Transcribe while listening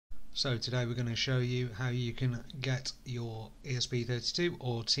So today we're going to show you how you can get your ESP32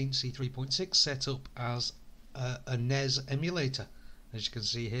 or Teensy 3.6 set up as a NES emulator, as you can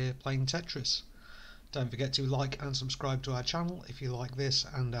see here, playing Tetris. Don't forget to like and subscribe to our channel if you like this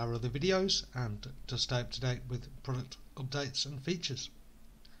and our other videos, and to stay up to date with product updates and features.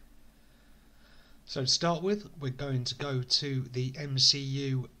 So to start with, we're going to go to the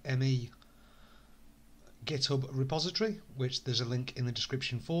M.CU.M.E GitHub repository, which there's a link in the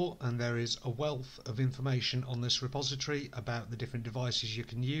description for, and there is a wealth of information on this repository about the different devices you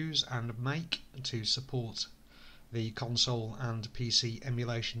can use and make to support the console and PC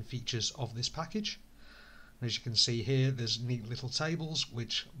emulation features of this package. And as you can see here, there's neat little tables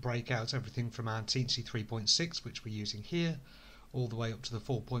which break out everything from our Teensy 3.6, which we're using here, all the way up to the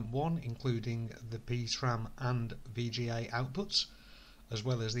 4.1, including the PSRAM and VGA outputs, as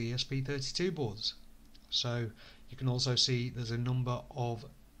well as the ESP32 boards. So you can also see there's a number of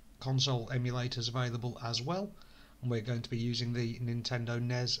console emulators available as well, and we're going to be using the Nintendo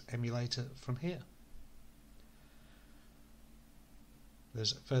NES emulator from here.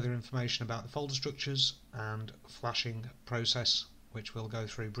 There's further information about the folder structures and flashing process, which we'll go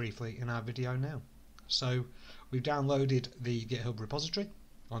through briefly in our video now. So we've downloaded the GitHub repository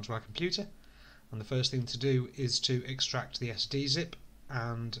onto our computer, and the first thing to do is to extract the SD zip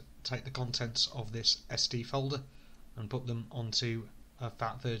and take the contents of this SD folder and put them onto a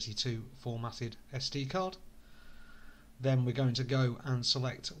FAT32 formatted SD card. Then we're going to go and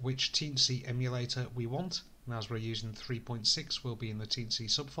select which Teensy emulator we want, and as we're using 3.6 we'll be in the Teensy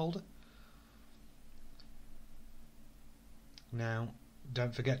subfolder. Now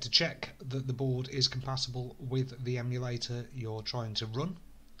don't forget to check that the board is compatible with the emulator you're trying to run.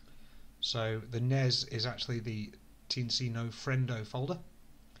 So the NES is actually the Teensy No Friendo folder,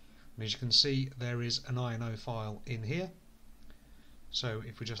 and as you can see there is an INO file in here. So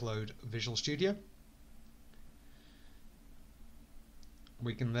if we just load Visual Studio,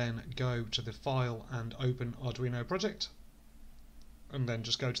 we can then go to the file and open Arduino project, and then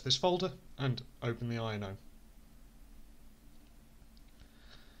just go to this folder and open the INO.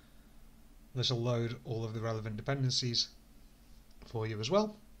 This will load all of the relevant dependencies for you as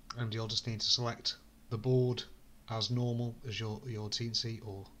well, and you'll just need to select the board as normal as your Teensy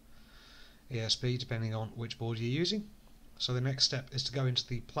or ESP, depending on which board you're using. So the next step is to go into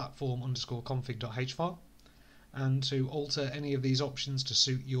the platform_config.h file and to alter any of these options to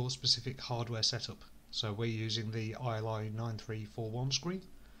suit your specific hardware setup. So we're using the ILI 9341 screen,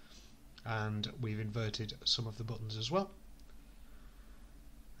 and we've inverted some of the buttons as well.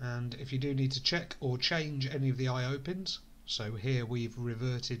 And if you do need to check or change any of the I/O pins, so here we've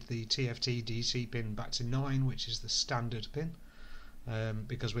reverted the TFT DC pin back to 9, which is the standard pin,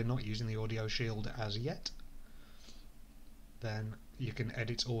 because we're not using the audio shield as yet. Then you can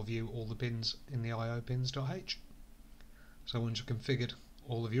edit or view all the pins in the IO pins.h. So once you've configured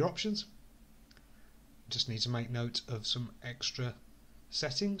all of your options, you just need to make note of some extra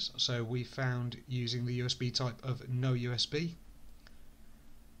settings. So we found using the USB type of no USB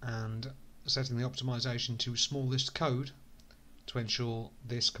and setting the optimization to smallest code to ensure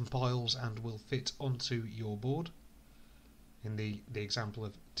this compiles and will fit onto your board in the example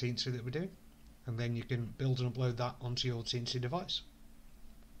of Teensy that we're doing, and then you can build and upload that onto your Teensy device.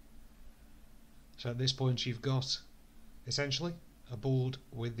 So at this point you've got essentially a board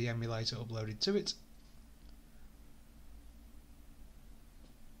with the emulator uploaded to it,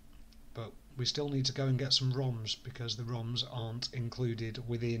 but we still need to go and get some ROMs because the ROMs aren't included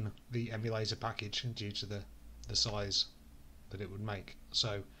within the emulator package due to the size that it would make.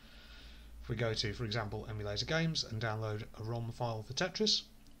 So if we go to, for example, Emulator Games and download a ROM file for Tetris,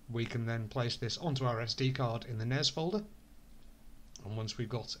 we can then place this onto our SD card in the NES folder, and once we've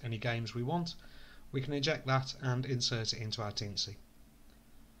got any games we want, we can eject that and insert it into our Teensy.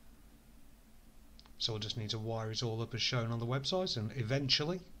 So we'll just need to wire it all up as shown on the website, and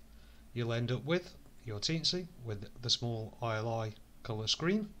eventually you'll end up with your Teensy with the small ILI colour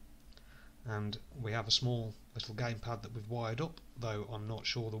screen, and we have a small little gamepad that we've wired up, though I'm not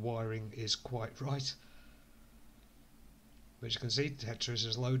sure the wiring is quite right. But as you can see, Tetris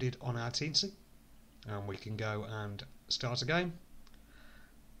is loaded on our Teensy, and we can go and start a game.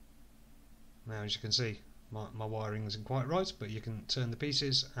 Now as you can see, my wiring isn't quite right, but you can turn the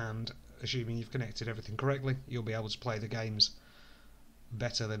pieces, and assuming you've connected everything correctly, you'll be able to play the games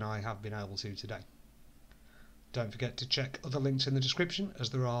better than I have been able to today. Don't forget to check other links in the description, as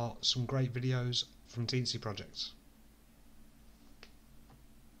there are some great videos from Teensy Projects.